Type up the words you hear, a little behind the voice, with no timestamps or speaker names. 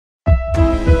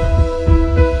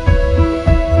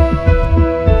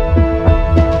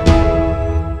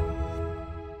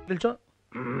పిలిచో.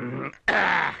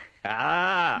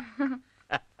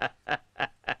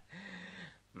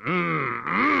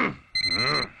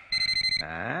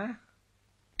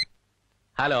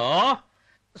 Hello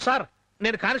sir,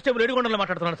 నేను constable ఏడుగొండలో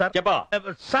మాట్లాడుతున్నాను sir. చెప్పా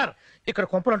సార్, ఇక్కడ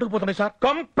కొంపలు అంటుకుపోతున్నాయి సార్.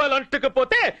 కొంపలు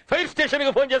అంటుకుపోతే ఫైర్ స్టేషన్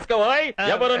కి ఫోన్ చేసుకోవాలి.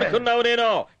 ఎవరు అనుకున్నావు? నేను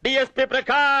డిఎస్పీ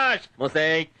ప్రకాష్.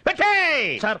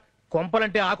 సార్,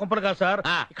 కొంపలంటే ఆ కొంపలు కాదు సార్.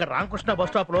 ఇక్కడ రామకృష్ణ బస్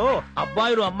స్టాప్ లో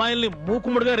అబ్బాయిలు అమ్మాయిల్ని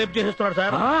మూకుముడిగా రేపు చేసేస్తున్నారు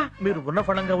సార్. మీరు ఉన్న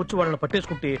ఫలంగా వచ్చి వాళ్ళని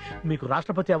పట్టేసుకుంటే మీకు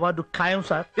రాష్ట్రపతి అవార్డు ఖాయం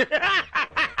సార్.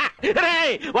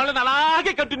 వాళ్ళని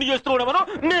అలాగే కంటిన్యూ చేస్తూ ఉండమను,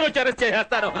 నేను వచ్చి అరెస్ట్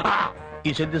చేసేస్తాను.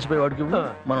 ఈ సెంటెన్స్ పై వాడికి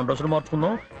మనం డ్రెస్సులు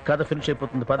మార్చుకుందాం, కథ ఫినిష్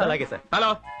అయిపోతుంది. పద. అలాగే సార్. Hello,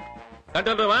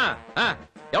 control రూమా?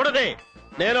 ఎవడది?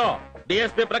 నేను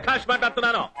డిఎస్పీ ప్రకాష్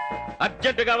మాట్లాడుతున్నాను.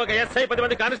 అర్జెంట్ గా ఒక ఎస్ఐ 10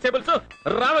 మంది కానిస్టేబుల్స్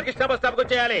రామకృష్ణ బస్ స్టాప్ కు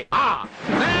వచ్చేయాలి.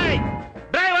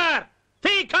 డ్రైవర్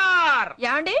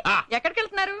యాండి, ఎక్కడికి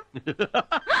వెళ్తున్నారు?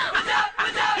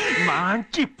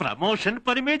 మంచి ప్రమోషన్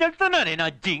పని మీద వెళ్తున్నాను.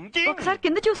 ఒకసారి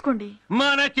కింద చూసుకోండి.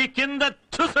 మనకి కింద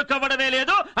చూసుకోవడమే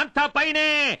లేదు, అంతా పైనే.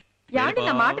 యాండి,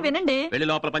 నా మాట వినండి. వెళ్ళి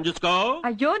లోపల పని చూసుకో.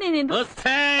 అయ్యో, నేను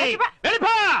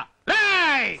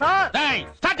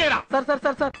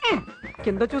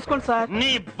కింద చూసుకోండి సార్. నీ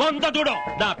బొంద చూడు.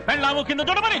 నా పెళ్ళాము కింద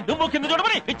చూడమని, నువ్వు కింద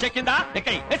చూడమని పిచ్చ కింద.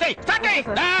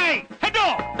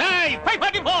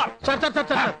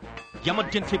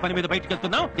 ఎమర్జెన్సీ పని మీద బయటకు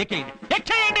వెళ్తున్నావు.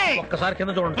 ఎక్కేయండి. ఒక్కసారి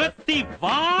కింద చూడండి. ప్రతి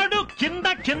వాడు కింద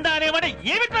కింద అనేవాడు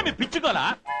ఏమిటా మీ పిచ్చుకోలా?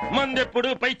 మందెప్పుడు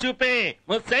పై చూపే.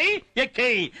 ముసై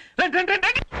ఎక్కేయి.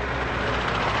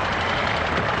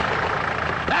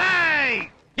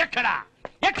 ఎక్కడా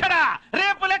ఎక్కడా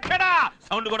రేపులెక్కడా?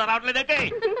 సౌండ్ కూడా రావట్లేదే.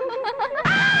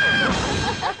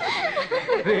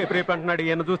 రేపు అంటున్నాడు.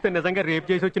 ఈయన చూస్తే నిజంగా రేపు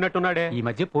చేసి వచ్చినట్టున్నాడే. ఈ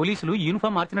మధ్య పోలీసులు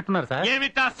యూనిఫామ్ మార్చినట్టున్నారు సార్.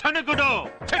 ఏమిటా సణుగుడు?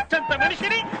 చెట్టంత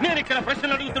మనిషిని నేను ఇక్కడ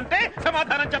ప్రశ్నలు అడుగుతుంటే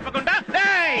సమాధానం చెప్పకుండా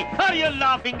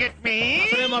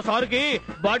మా సార్కి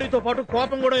బాడీతో పాటు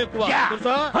కోపం కూడా ఎక్కువ.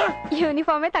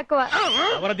 యూనిఫామే తక్కువ.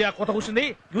 ఎవరది ఆ కొత్త కూర్చుంది?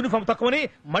 యూనిఫామ్ తక్కువని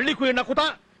మళ్ళీ కుయ్యండి. కుత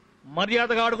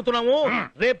మర్యాదగా అడుగుతున్నాము.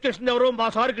 రేప్ చేసింది ఎవరు? మా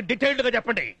సార్కి డీటెయిల్డ్ గా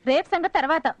చెప్పండి. రేప్ సంగతి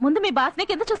తర్వాత, ముందు మీ బాస్ ని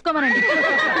కింద చూసుకోమనండి.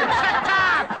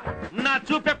 నా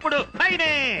చూపెప్పుడు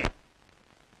అయినే.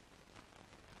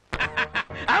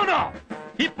 అవును,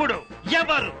 ఇప్పుడు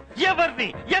ఎవరు ఎవరిని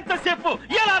ఎంతసేపు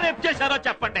ఎలా రేప్ చేశారో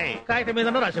చెప్పండి. కాగితం మీద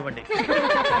రాసివ్వండి.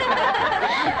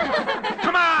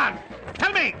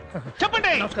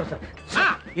 చెప్పండి. నమస్కారం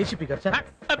సార్. ఏసీపీ గారు sir.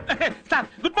 Sir,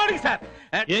 good morning sir.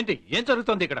 ఏంటి, ఏం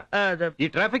జరుగుతోంది ఇక్కడ? ఈ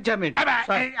ట్రాఫిక్ జామ్ ఏంటి?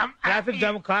 ట్రాఫిక్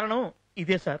జామ్ కారణం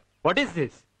ఇదే సార్. What is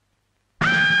this?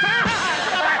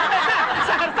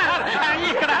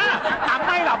 ఇక్కడ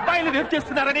అబ్బాయిలు రేప్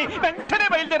చేస్తున్నారని వెంటనే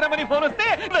బయలుదేరమని ఫోన్ వస్తే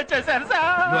వచ్చేసారు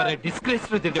sir. Disgrace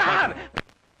to the sir.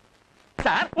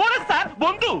 Sir sir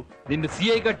బొందు నిన్ను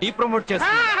సిఐగా డీప్రమోట్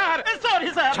చేస్తున్నారు.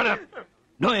 Sorry sir.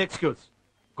 No excuse.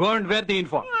 Go and wear the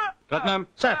inform. Ratnam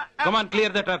sir, come on,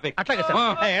 clear the traffic. అట్లాగే సార్.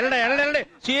 వెళ్ళండి.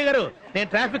 సిఐ గారు, నేను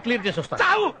ట్రాఫిక్ క్లియర్ చేసి వస్తాను.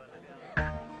 చావు.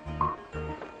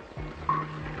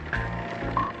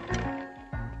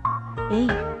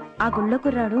 ఏయ్, ఆ గుళ్ళో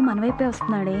కుర్రాడు మన వైపే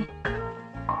వస్తున్నాడే.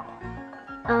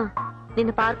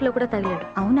 నిన్న పార్క్ లో కూడా తగిలాడు.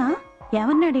 అవునా?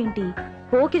 ఏమన్నాడేంటి?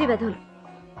 పోకిరి వెధవులు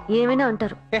ఏమైనా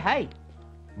అంటారు. హాయ్,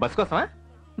 బస్ కోసమా?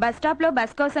 బస్ స్టాప్ లో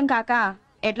బస్ కోసం కాక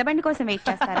ఎడ్ల బండి కోసం వెయిట్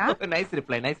చేస్తారా? Nice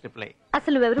reply.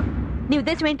 అసలు నువ్వెవరు? నీ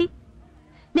ఉద్దేశం ఏంటి?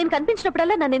 నేను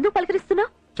కనిపించినప్పుడల్లా నన్ను ఎందుకు పలకరిస్తున్నావు?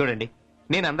 చూడండి,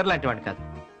 నేను అందరిలాంటి వాడిని కాదు.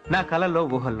 నా కళల్లో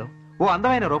ఊహల్లో ఓ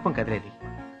అందమైన రూపం కదిలేది.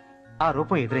 ఆ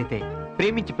రూపం ఎదురైతే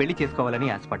ప్రేమించి పెళ్లి చేసుకోవాలని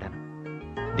ఆశపడ్డాను.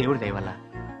 దేవుడి దయ వల్ల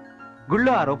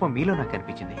గుళ్ళో ఆ రూపం మీలో నాకు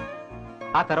కనిపించింది.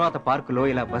 ఆ తర్వాత పార్కులో,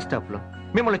 ఇలా బస్ స్టాప్ లో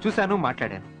మిమ్మల్ని చూశాను,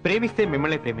 మాట్లాడాను. ప్రేమిస్తే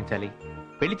మిమ్మల్ని ప్రేమించాలి,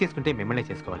 పెళ్లి చేసుకుంటే మిమ్మల్ని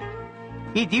చేసుకోవాలి.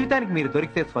 ఈ జీవితానికి మీరు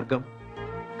దొరికితే స్వర్గం,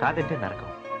 కాదంటే నరకం.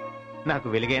 నాకు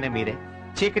వెలుగైన మీరే,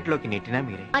 చీకటిలోకి నెట్టినా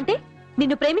మీరే. అంటే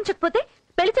నిన్ను ప్రేమించకపోతే,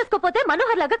 పెళ్లి చేసుకోపోతే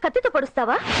మనోహర్ లాగా కత్తితో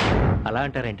పొడుస్తావా? అలా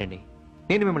అంటారేంటండి?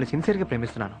 నేను మిమ్మల్ని సిన్సియర్ గా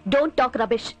ప్రేమిస్తున్నాను. Don't talk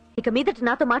rubbish. ఇక మీదట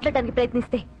నాతో మాట్లాడడానికి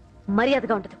ప్రయత్నిస్తే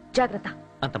మర్యాదగా ఉండదు. జాగ్రత్త.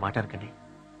 అంత మాట అనకండి.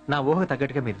 నా ఊహ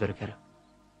తగ్గట్టుగా మీరు దొరికారు.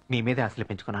 మీ మీదే ఆశలు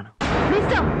పెంచుకున్నాను.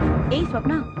 ఏ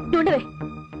స్వప్న, ఉండవే.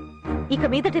 ఇక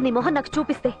మీదట నీ మొహం నాకు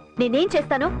చూపిస్తే నేనేం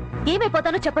చేస్తానో,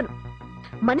 ఏమైపోతానో చెప్పను.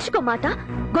 మనిషికో మాట,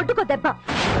 గొడ్డుకో దెబ్బ.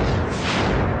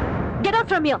 Get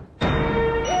out from here.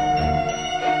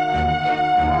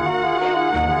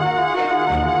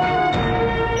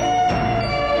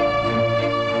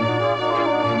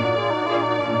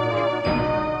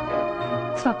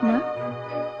 స్వప్న,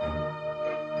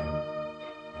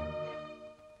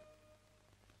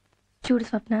 చూడు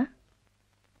స్వప్న,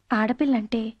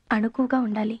 ఆడపిల్లంటే అణుకుగా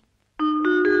ఉండాలి.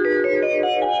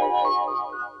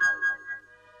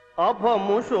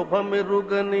 అభము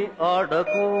శుభమిరుగని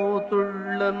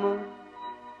ఆడకూతుళ్లను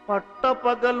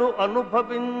పట్టపగలు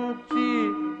అనుభవించి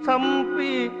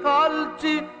చంపి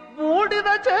కాల్చి బూడిద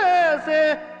చేసే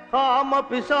కామ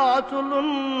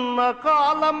పిశాచులున్న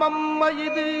కాలమమ్మ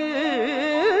ఇది.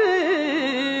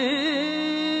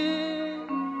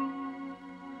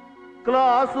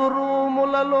 క్లాసు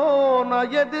రూములలోన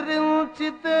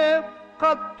ఎదిరించితే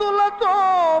కత్తులతో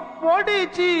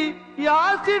పొడిచి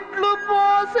యాసిడ్లు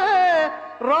పోసే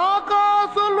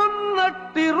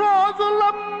రాకాసులున్నట్టి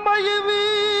రోజులమ్మ ఇవి.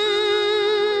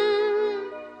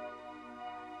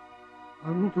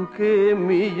 అందుకే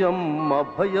మీ అమ్మ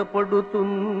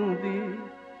భయపడుతుంది,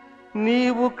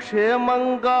 నీవు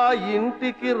క్షేమంగా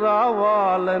ఇంటికి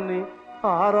రావాలని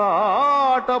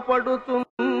ఆరాటపడుతుంది.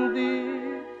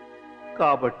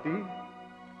 కాబట్టి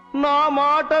నా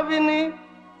మాట విని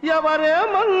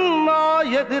ఎవరేమన్నా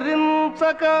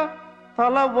ఎదిరించక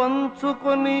తల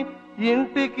వంచుకొని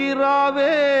ఇంటికి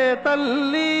రావే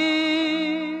తల్లి,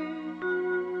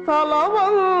 తల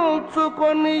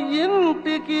వంచుకొని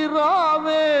ఇంటికి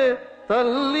రావే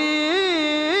తల్లి.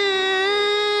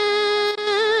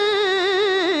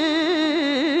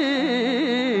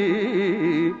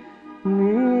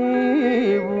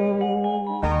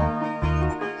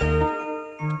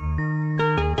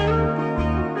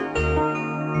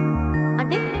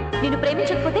 అంటే నేను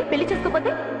ప్రేమించకపోతే పెళ్లి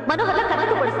చేసుకోకపోతే మనోహర్లా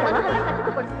కన్నకు పొడుస్తావా?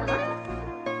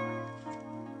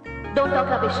 Don't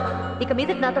talk Ramesh. ఇక మీద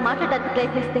నాతో మాట్లాడడానికి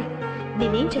ప్రయత్నిస్తే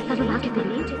నేనేం చేస్తానో నాకే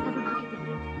తెలియదు.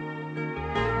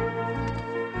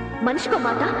 మనిషికో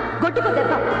మాట, గొడ్డుకో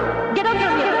దెబ్బ. Get out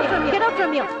from here. Get out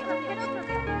from here.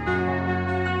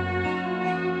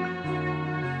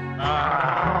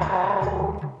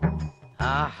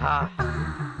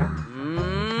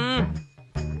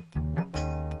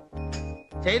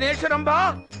 చైనేశ్వరంబా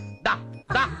దా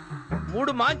దా,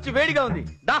 మూడు మంచి వేడిగా ఉంది.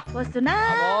 దా వస్తున్నా.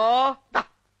 దా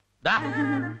దా.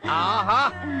 ఆహా,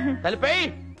 తలిపేయ్.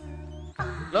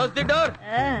 Close the door.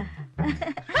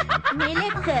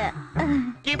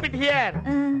 Keep it here.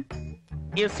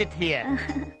 You SIT here.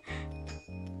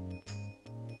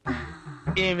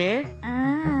 ఏమే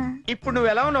ఇప్పుడు నువ్వు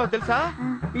ఎలా ఉన్నావు తెలుసా?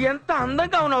 ఎంత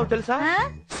అందంగా ఉన్నావు తెలుసా?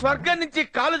 స్వర్గం నుంచి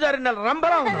కాలు జారిన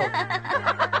రంబలా ఉన్నావు.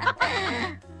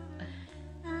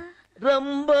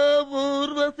 రంభ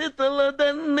ఊర్వశి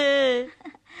తలదన్నే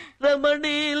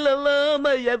రమణీలమయదవే.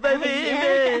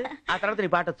 ఆ తర్వాత నీ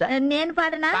పాట వచ్చా? నేను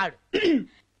పాడనా? పాడు.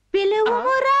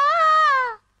 పిలువురా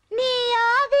నీ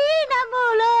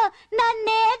ఆధీనములో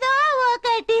నన్నేదో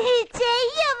ఒకటి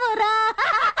చెయ్యవురా.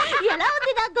 ఎలా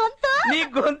ఉంది నా గొంతు? నీ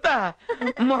గొంత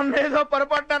మొన్నేదో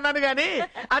పొరపాటు అన్నాను గాని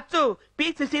అచ్చు పి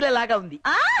సుశీల లాగా ఉంది.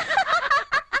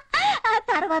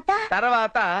 తర్వాత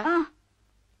తర్వాత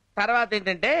తర్వాత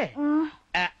ఏంటంటే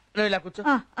నువ్వు ఇలా కూర్చో.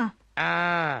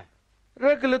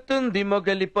 రగులుతుంది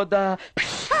మొగలి పొద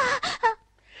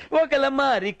ఒకల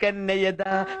మారి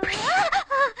కన్నయ్యదా,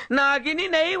 నాగిని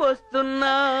నై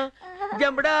వస్తున్నా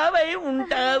జంబడావై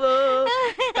ఉంటావో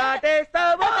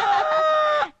కాటేస్తావో.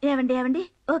 ఏమండి ఏమండి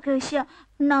ఒక విషయం,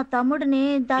 నా తమ్ముడిని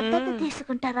దత్తత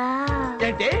తీసుకుంటారా?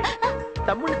 ఏంటి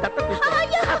తమ్ముడిని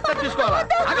దత్తత తీసుకోవాలా?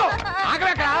 ఆగో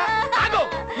ఆగలేక ఆగో.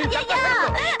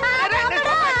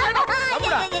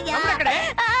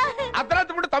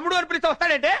 అర్ధరాత్రి తమ్ముడు అని పిలిస్తే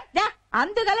వస్తాడంటే?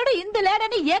 అందుగలడు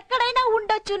ఇందులేడని ఎక్కడైనా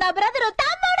ఉండొచ్చు నా బ్రదరు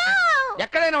తమ్ముడు.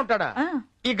 ఎక్కడైనా ఉంటాడా?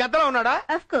 ఈ గద్దలో ఉన్నాడా?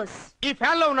 Of course. ఈ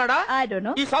ఫ్యాన్ లో ఉన్నాడా? I don't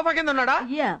know. ఈ సోఫా కింద ఉన్నాడా?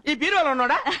 Yeah. ఈ బీరువాలో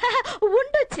ఉన్నాడా?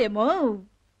 ఉండొచ్చేమో.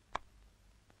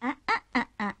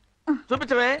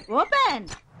 చూపించవే. ఓపెన్.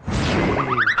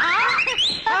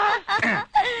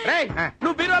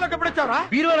 నువ్వు బీరువాలోకి ఎప్పుడు వచ్చావురా?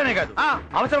 బీరువాలనే కాదు,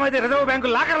 అవసరమైతే రిజర్వ్ బ్యాంకు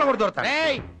లాకర్లో కూడా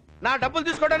దొరుకుతాయి. నా డబ్బులు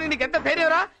తీసుకోవడానికి నీకు ఎంత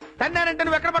ధైర్యంరా? తన్నానంటే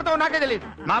నువ్వు ఎక్కడ పడతావు నాకే తెలియదు.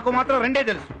 నాకు మాత్రం రెండే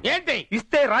తెలుసు. ఏంటి?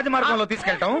 ఇస్తే రాజమార్గంలో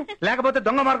తీసుకెళ్తాం, లేకపోతే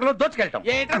దొంగ మార్గంలో దోచుకెళ్తాం.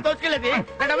 ఏంటో దోచుకెళ్ళేది?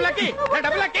 నా డబ్బులకి నా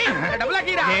డబ్బులకి నా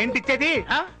డబ్బులకి ఏంటి ఇచ్చేది?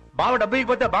 బావ డబ్బు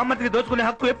ఇకపోతే బామ్మతికి దోచుకునే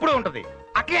హక్కు ఎప్పుడూ ఉంటది.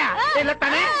 అట్లా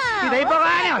ఇది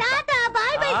అయిపోగానే వస్తా.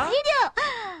 By by సీడియో.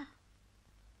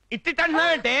 ఇట్టి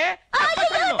అంటున్నావంటే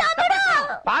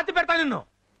పాతి పెడతా నిన్ను.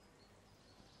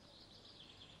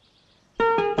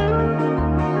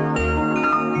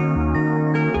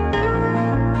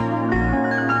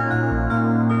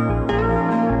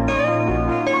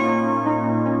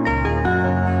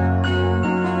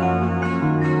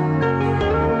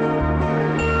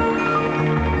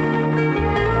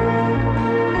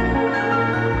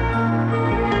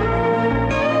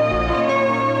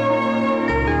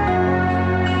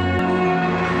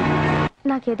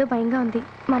 నాకేదో భయంగా ఉంది.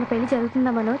 మన పెళ్లి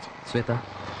జరుగుతుందా మనోజ్? శ్వేత,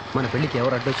 మన పెళ్లికి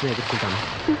ఎవరు అడ్డొచ్చినా ఎదుర్కొంటాను.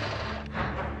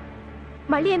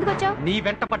 మళ్ళీ ఎందుకు వచ్చావు? నీ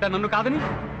వెంట పడ్డ నన్ను కాదని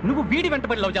నువ్వు వీడి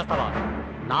వెంటబడి లవ్ చేస్తావా?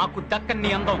 నాకు దక్కని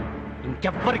నీ అందం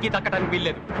ఇంకెవ్వరికి దక్కడానికి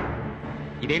వీల్లేదు.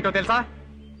 ఇదేంటో తెలుసా?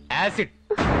 యాసిడ్.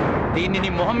 దీన్ని నీ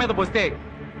మొహం మీద పోస్తే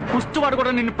కుష్టివాడు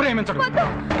కూడా నిన్ను ప్రేమించడు.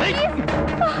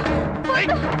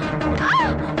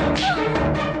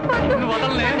 నిన్ను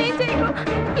వదలనే.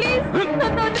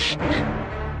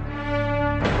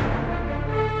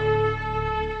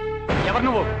 ఎవరు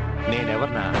నువ్వు?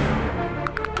 నేనెవర్నా?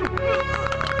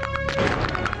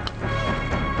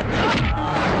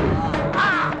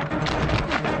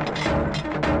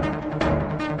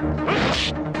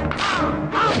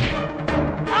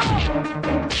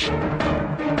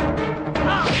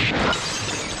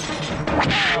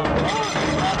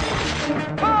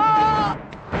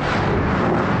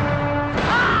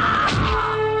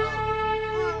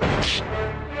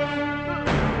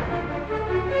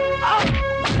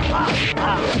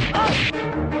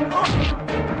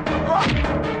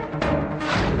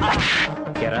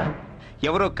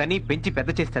 ఎవరో కని పెంచి పెద్ద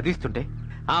చేసి చదివిస్తుంటే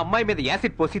ఆ అమ్మాయి మీద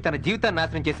యాసిడ్ పోసి తన జీవితాన్ని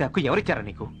నాశనం చేసే హక్కు ఎవరిచ్చారా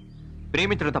నీకు?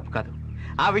 ప్రేమించడం తప్పు కాదు,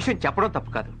 ఆ విషయం చెప్పడం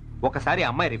తప్పు కాదు. ఒకసారి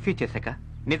అమ్మాయి రిఫ్యూజ్ చేశాక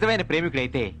నిజమైన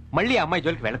ప్రేమికుడైతే మళ్ళీ ఆ అమ్మాయి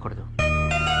జోలికి వెళ్ళకూడదు.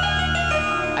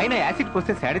 అయినా యాసిడ్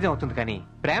పోస్తే శాడిజం అవుతుంది కానీ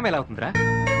ప్రేమ ఎలా అవుతుందిరా?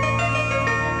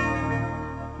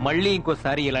 మళ్ళీ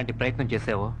ఇంకోసారి ఇలాంటి ప్రయత్నం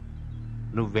చేసావో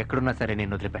నువ్వెక్కడున్నా సరే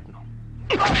నేను వదిలిపెట్టను.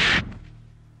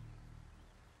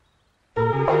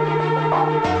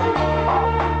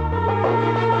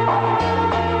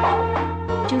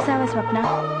 చూసావా స్వప్న,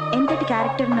 ఎంతటి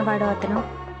క్యారెక్టర్ ఉన్నవాడు అతను.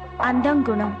 అందం,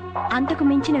 గుణం, అంతకు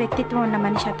మించిన వ్యక్తిత్వం ఉన్న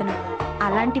మనిషి అతను.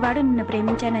 అలాంటి వాడు నిన్ను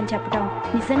ప్రేమించానని చెప్పడం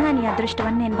నిజంగా నీ అదృష్టం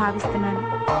అని నేను భావిస్తున్నాను.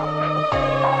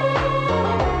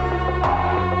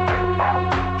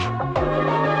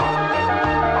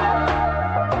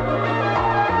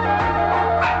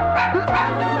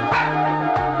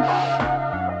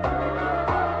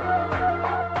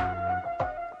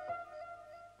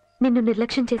 నిన్ను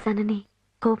నిర్లక్ష్యం చేశానని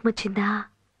కోపం వచ్చిందా?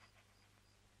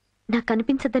 నాకు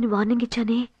కనిపించద్దని వార్నింగ్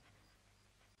ఇచ్చానే,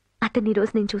 అతన్ని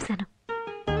ఈరోజు నేను చూశాను.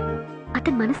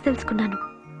 అతని మనసు తెలుసుకున్నాను.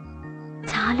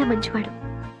 చాలా మంచివాడు.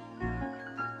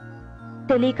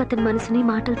 తెలియక అతని మనసుని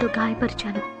మాటలతో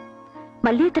గాయపరిచాను.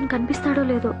 మళ్ళీ అతను కనిపిస్తాడో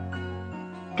లేదో.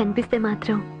 కనిపిస్తే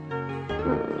మాత్రం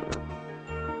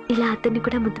ఇలా అతన్ని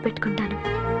కూడా ముద్దు పెట్టుకుంటాను.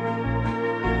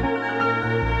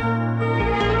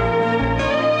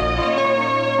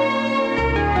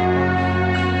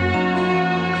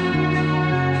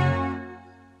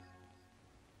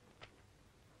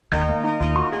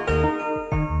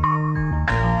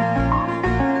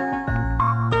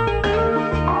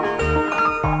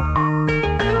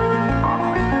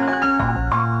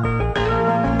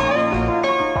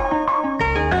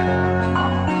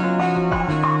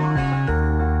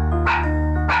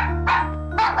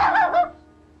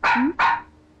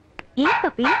 ఏం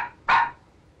పప్పి?